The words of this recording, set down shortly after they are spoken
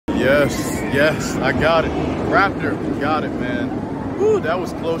Yes, I got it. Raptor, got it, man. Woo, that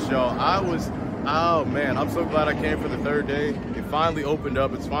was close, y'all. Oh man, I'm so glad I came for the third day. It finally opened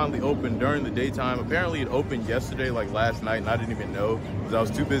up. It's finally open during the daytime. Apparently it opened yesterday, like last night, and I didn't even know because I was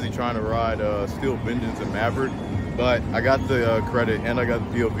too busy trying to ride Steel Vengeance and Maverick. But I got the credit and I got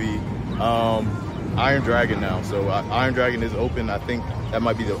the POV. Iron Dragon now. So Iron Dragon is open. I think that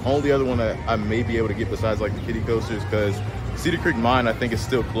might be the only other one that I may be able to get besides like the kiddie coasters, because Cedar Creek Mine I think is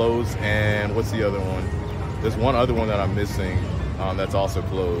still closed. And what's the other one? There's one other one that I'm missing that's also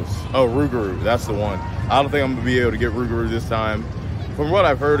closed. Oh, Rougarou, that's the one. I don't think I'm gonna be able to get Rougarou this time. From what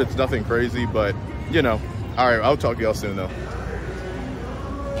I've heard, it's nothing crazy, but you know. All right, I'll talk to y'all soon though.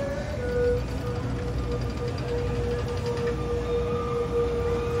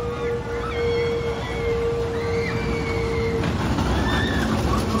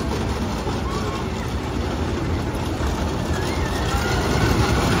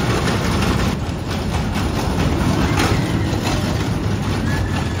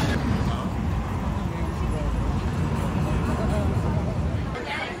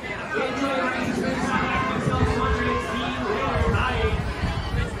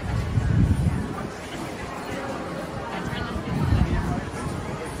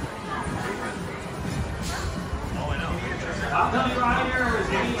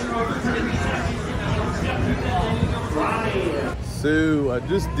 So I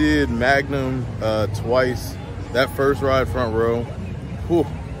just did Magnum twice. That first ride front row, whew,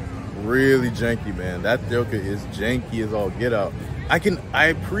 really janky, man. That Dolica is janky as all get out. I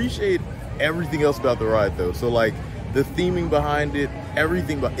appreciate everything else about the ride though. So like the theming behind it,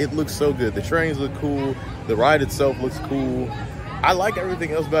 everything, but it looks so good. The trains look cool. The ride itself looks cool. I like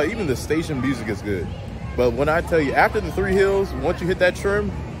everything else about it. Even the station music is good. But when I tell you, after the 3 hills, once you hit that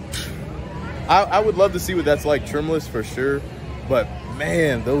trim, I would love to see what that's like trimless for sure. But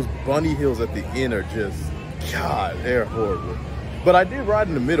man, those bunny hills at the end are just, God, they're horrible. But I did ride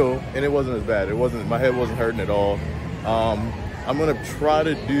in the middle and it wasn't as bad. My head wasn't hurting at all. I'm gonna try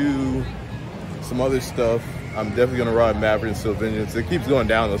to do some other stuff. I'm definitely gonna ride Maverick and Steel Vengeance. It keeps going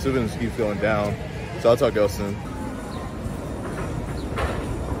down though. Steel Vengeance keeps going down. So I'll talk to y'all soon.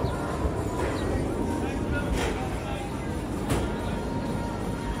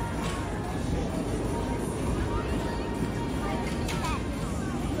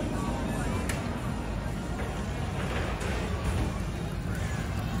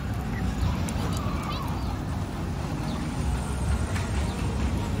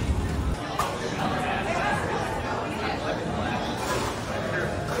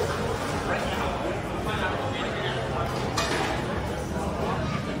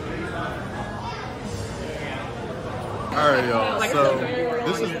 Alright y'all, so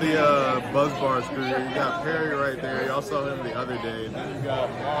this is the Buzz Bar scooter. You got Perry right there, y'all saw him the other day. Then you got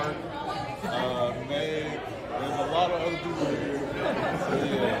Mark, Meg, there's a lot of other people here. So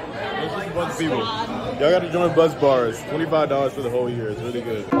yeah, there's just a bunch of people. Y'all gotta join Buzz Bars, $25 for the whole year, it's really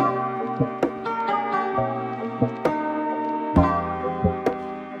good.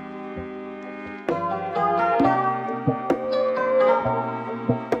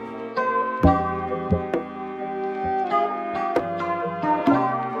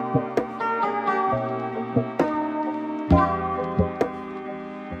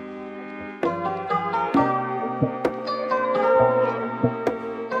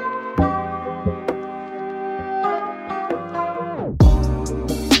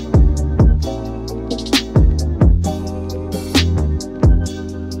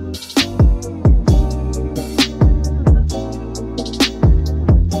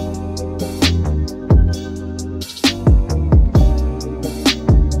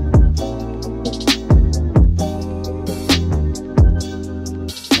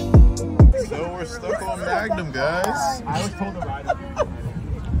 Magnum, guys. I was told to ride it.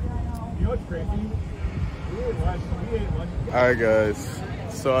 You know what's crazy? We ate lunch. Alright guys,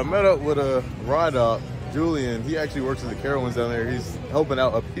 so I met up with a ride op, Julian. He actually works at the Carowinds down there. He's helping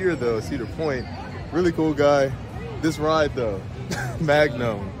out up here though, Cedar Point. Really cool guy. This ride though,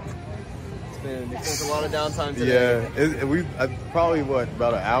 Magnum. There's a lot of downtime today. Yeah, we probably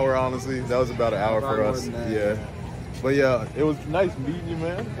about an hour honestly. That was about an hour for us. Yeah. But yeah, it was nice meeting you,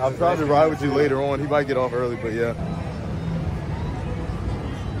 man. I'll try to ride with you later on. He might get off early, but yeah.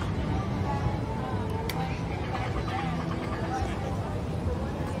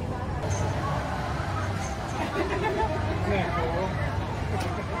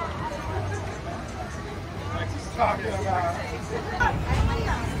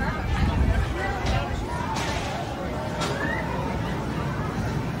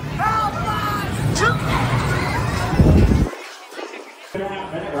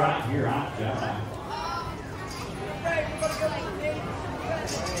 right here on Gemini.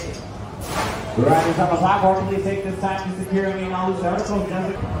 The riders on the platform, please take this time to securely and all loose articles.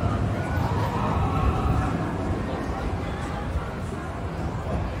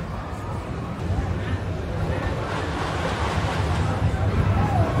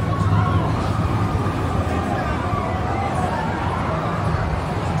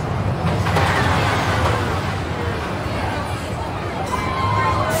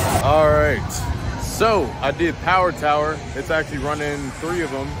 All right, so I did Power Tower. It's actually running 3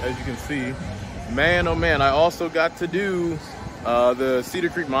 of them, as you can see. Man, oh man, I also got to do the Cedar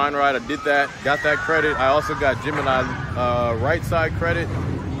Creek Mine Ride. I did that, got that credit. I also got Gemini right side credit,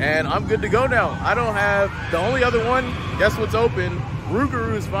 and I'm good to go now. I don't have, the only other one, guess what's open?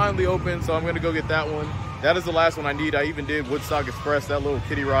 Rougarou is finally open, so I'm gonna go get that one. That is the last one I need. I even did Woodstock Express, that little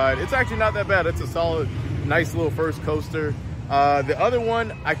kiddie ride. It's actually not that bad. It's a solid, nice little first coaster. The other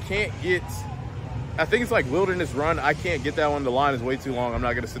one, I can't get, I think it's like Wilderness Run. I can't get that one. The line is way too long. I'm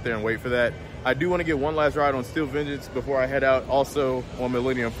not gonna sit there and wait for that. I do want to get one last ride on Steel Vengeance before I head out, also on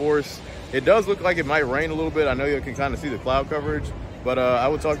Millennium Force. It does look like it might rain a little bit. I know you can kind of see the cloud coverage, but I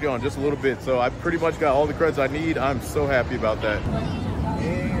will talk to you on just a little bit. So I pretty much got all the credits I need. I'm so happy about that.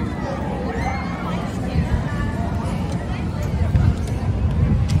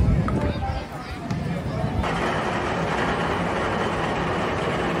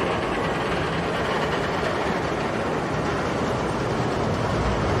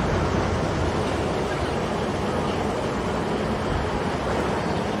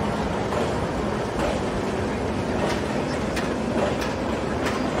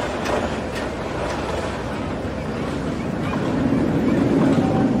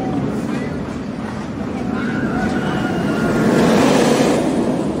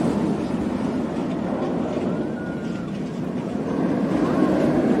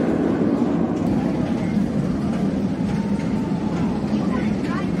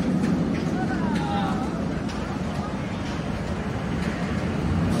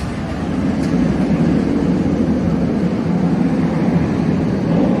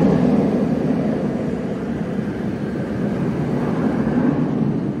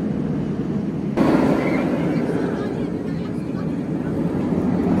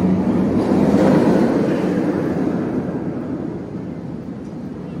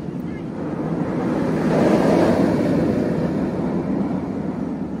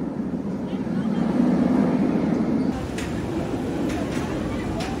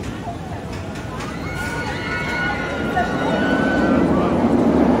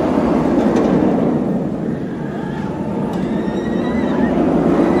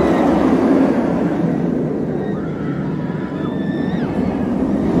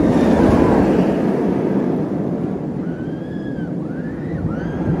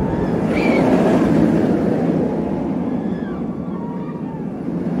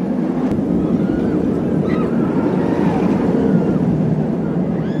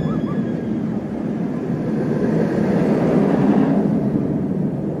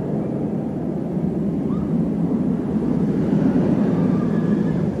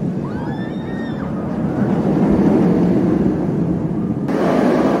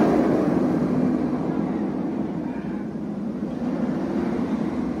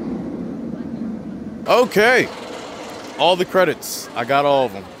 Okay, all the credits. I got all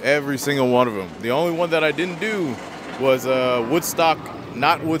of them, every single one of them. The only one that I didn't do was Woodstock,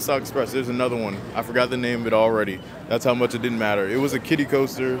 not Woodstock Express. There's another one. I forgot the name of it already. That's how much it didn't matter. It was a kiddie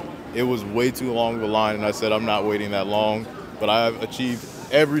coaster. It was way too long of a line, and I said I'm not waiting that long. But I've achieved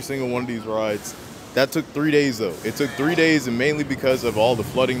every single one of these rides. That took 3 days though. It took 3 days, and mainly because of all the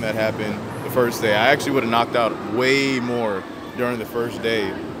flooding that happened the first day. I actually would have knocked out way more during the first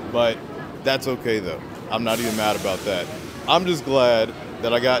day, but that's okay though. I'm not even mad about that. I'm just glad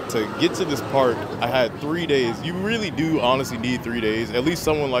that I got to get to this park. I had 3 days. You really do honestly need 3 days. At least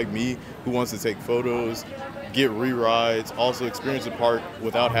someone like me who wants to take photos, get re-rides, also experience the park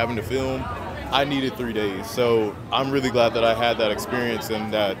without having to film. I needed 3 days. So I'm really glad that I had that experience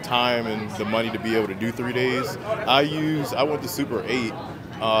and that time and the money to be able to do 3 days. I went to Super 8.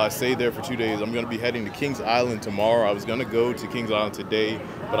 Stayed there for 2 days. I'm gonna be heading to Kings Island tomorrow. I was gonna go to Kings Island today,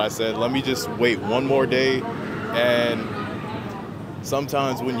 but I said, let me just wait one more day. And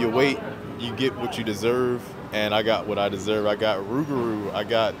sometimes when you wait, you get what you deserve. And I got what I deserve. I got Rougarou, I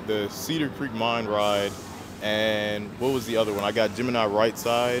got the Cedar Creek Mine Ride, and what was the other one? I got Gemini Right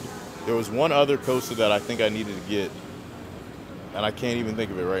Side. There was one other coaster that I think I needed to get, and I can't even think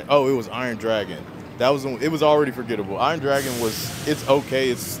of it right. Oh, it was Iron Dragon. It was already forgettable. Iron Dragon it's okay.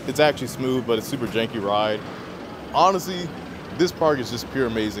 It's actually smooth, but it's super janky ride. Honestly, this park is just pure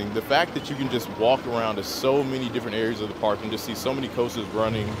amazing. The fact that you can just walk around to so many different areas of the park and just see so many coasters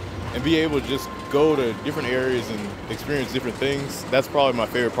running and be able to just go to different areas and experience different things, that's probably my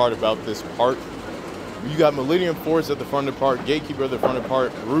favorite part about this park. You got Millennium Force at the front of the park, Gatekeeper at the front of the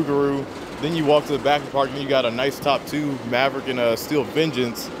park, Rougarou. Then you walk to the back of the park and you got a nice top two, Maverick and Steel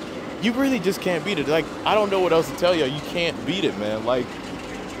Vengeance. You really just can't beat it. Like, I don't know what else to tell you. You can't beat it, man. Like,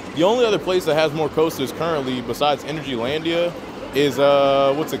 the only other place that has more coasters currently besides Energylandia is,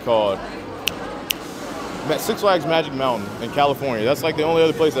 what's it called? Six Flags Magic Mountain in California. That's like the only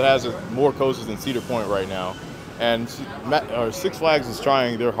other place that has more coasters than Cedar Point right now. And Six Flags is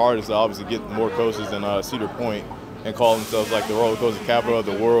trying their hardest to obviously get more coasters than Cedar Point and call themselves like the roller coaster capital of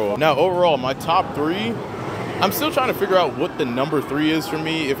the world. Now, overall, my top three, I'm still trying to figure out what the number 3 is for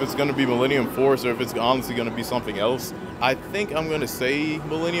me, if it's going to be Millennium Force or if it's honestly going to be something else. I think I'm going to say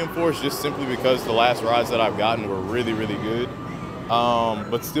Millennium Force just simply because the last rides that I've gotten were really, really good.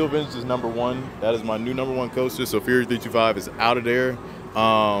 But Steel Vengeance is number 1. That is my new number 1 coaster, so Fury 325 is out of there.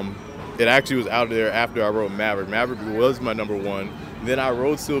 It actually was out of there after I rode Maverick. Maverick was my number 1. Then I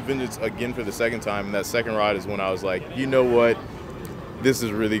rode Steel Vengeance again for the second time, and that second ride is when I was like, you know what? This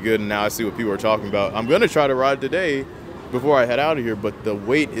is really good, and now I see what people are talking about. I'm going to try to ride today before I head out of here, but the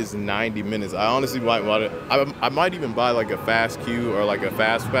wait is 90 minutes. I honestly might want to, I might even buy like a fast queue or like a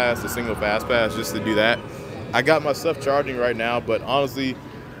fast pass, a single fast pass, just to do that. I got my stuff charging right now, but honestly,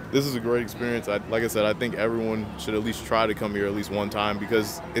 this is a great experience. Like I said, I think everyone should at least try to come here at least one time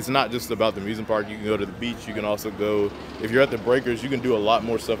because it's not just about the amusement park. You can go to the beach. You can also go, if you're at the breakers, you can do a lot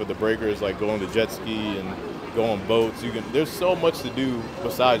more stuff at the breakers, like go on the jet ski and go on boats. There's so much to do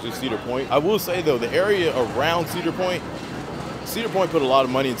besides just Cedar Point. I will say though, the area around Cedar Point put a lot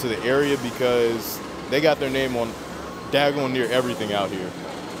of money into the area because they got their name on daggone near everything out here.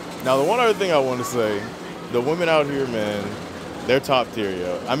 Now, the one other thing I want to say, the women out here, man, they're top tier,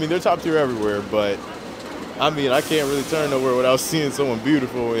 yo. I mean, they're top tier everywhere, but I mean, I can't really turn nowhere without seeing someone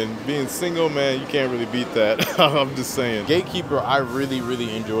beautiful, and being single, man, you can't really beat that. I'm just saying. Gatekeeper, I really,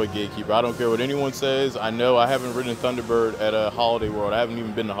 really enjoy Gatekeeper. I don't care what anyone says. I know I haven't ridden Thunderbird at a Holiday World. I haven't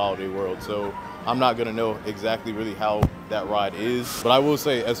even been to Holiday World, so I'm not gonna know exactly really how that ride is. But I will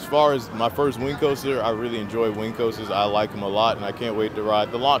say, as far as my first wing coaster, I really enjoy wing coasters. I like them a lot, and I can't wait to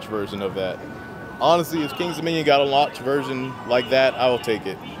ride the launch version of that. Honestly, if Kings Dominion got a launch version like that, I will take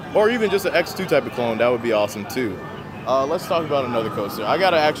it. Or even just an X2 type of clone, that would be awesome too. Let's talk about another coaster. I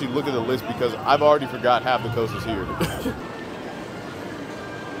gotta actually look at the list because I've already forgot half the coasters here.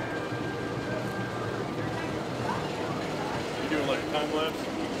 You doing like a time lapse?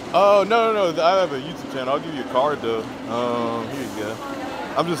 Oh, no. I have a YouTube channel. I'll give you a card though. Here you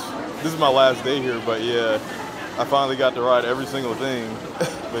go. This is my last day here, but yeah. I finally got to ride every single thing.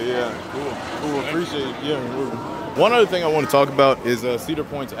 But yeah, cool, appreciate it. Yeah. One other thing I want to talk about is Cedar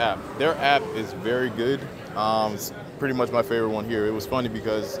Point's app. Their app is very good. It's pretty much my favorite one here. It was funny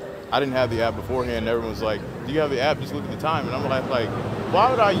because I didn't have the app beforehand, and everyone was like, do you have the app? Just look at the time. And I'm like,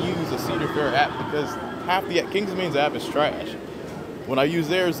 why would I use a Cedar Fair app? Because half the Kings Dominion's app is trash. When I use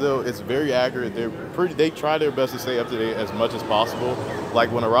theirs though, it's very accurate. They try their best to stay up to date as much as possible.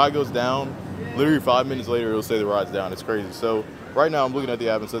 Like when a ride goes down, literally 5 minutes later, it'll say the ride's down. It's crazy. So right now, I'm looking at the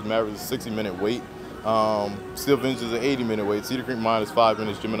app and it says Maverick is a 60-minute wait. Steel Vengeance is an 80-minute wait. Cedar Creek Mine is 5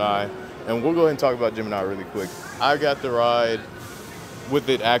 minutes. Gemini. And we'll go ahead and talk about Gemini really quick. I got the ride with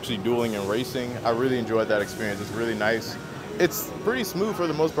it actually dueling and racing. I really enjoyed that experience. It's really nice. It's pretty smooth for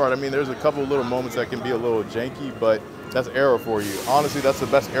the most part. I mean, there's a couple little moments that can be a little janky, but that's Aero for you. Honestly, that's the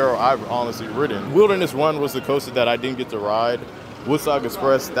best Aero I've honestly ridden. Wilderness Run was the coaster that I didn't get to ride. Woodstock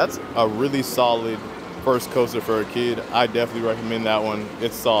Express, that's a really solid first coaster for a kid. I definitely recommend that one.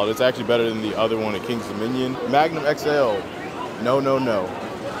 It's solid. It's actually better than the other one at Kings Dominion. Magnum XL, no.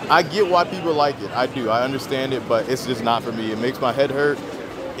 I get why people like it. I do. I understand it, but it's just not for me. It makes my head hurt.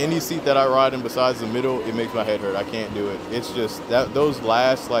 Any seat that I ride in besides the middle, it makes my head hurt. I can't do it. It's just that those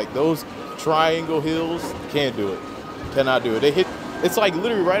last, like those triangle hills, can't do it. Cannot do it. They hit. It's like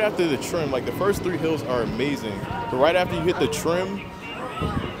literally right after the trim, like the first 3 hills are amazing, but right after you hit the trim,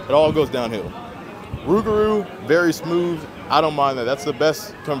 it all goes downhill. Rougarou, very smooth. I don't mind that. That's the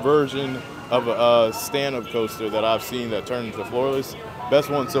best conversion of a stand-up coaster that I've seen that turned into floorless.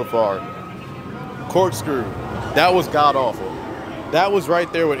 Best one so far. Corkscrew, that was god-awful. That was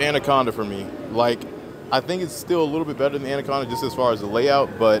right there with Anaconda for me. Like, I think it's still a little bit better than Anaconda just as far as the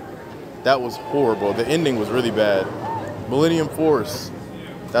layout, but that was horrible. The ending was really bad. Millennium Force,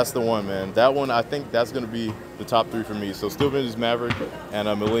 that's the one, man. That one, I think that's going to be the top 3 for me. So Steel Vengeance Maverick and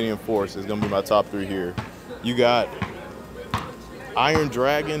Millennium Force is going to be my top 3 here. You got Iron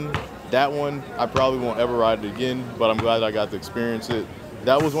Dragon. That one, I probably won't ever ride it again, but I'm glad I got to experience it.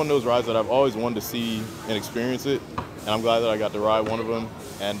 That was one of those rides that I've always wanted to see and experience it, and I'm glad that I got to ride one of them.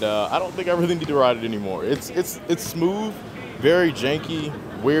 And I don't think I really need to ride it anymore. It's smooth, very janky,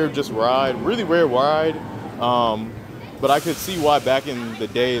 weird just ride, really weird ride. But I could see why back in the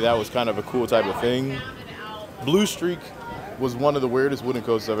day that was kind of a cool type of thing. Blue Streak was one of the weirdest wooden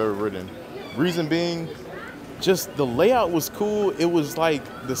coasters I've ever ridden. Reason being, just the layout was cool. It was like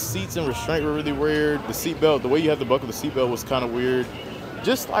the seats and restraint were really weird. The seatbelt, the way you had to buckle the seatbelt was kind of weird.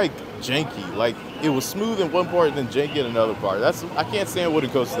 Just like janky. Like it was smooth in one part and then janky in another part. I can't stand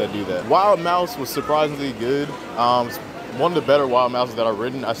wooden coasters that do that. Wild Mouse was surprisingly good. One of the better Wild Mouses that I've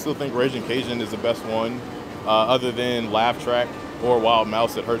ridden. I still think Raging Cajun is the best one, other than Laugh Track or Wild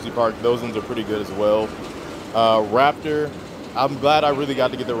Mouse at Hershey Park. Those ones are pretty good as well. Raptor, I'm glad I really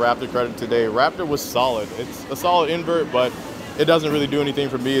got to get the Raptor credit today. Raptor was solid. It's a solid invert, but it doesn't really do anything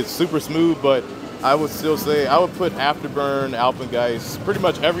for me. It's super smooth, but I would still say I would put Afterburn, Alpengeist, pretty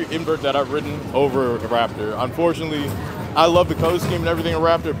much every invert that I've ridden over Raptor. Unfortunately, I love the color scheme and everything in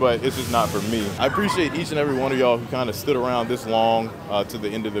Raptor, but it's just not for me. I appreciate each and every one of y'all who kind of stood around this long to the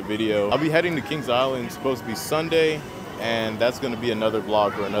end of the video. I'll be heading to Kings Island. It's supposed to be Sunday, and that's going to be another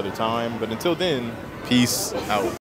vlog for another time. But until then, peace out.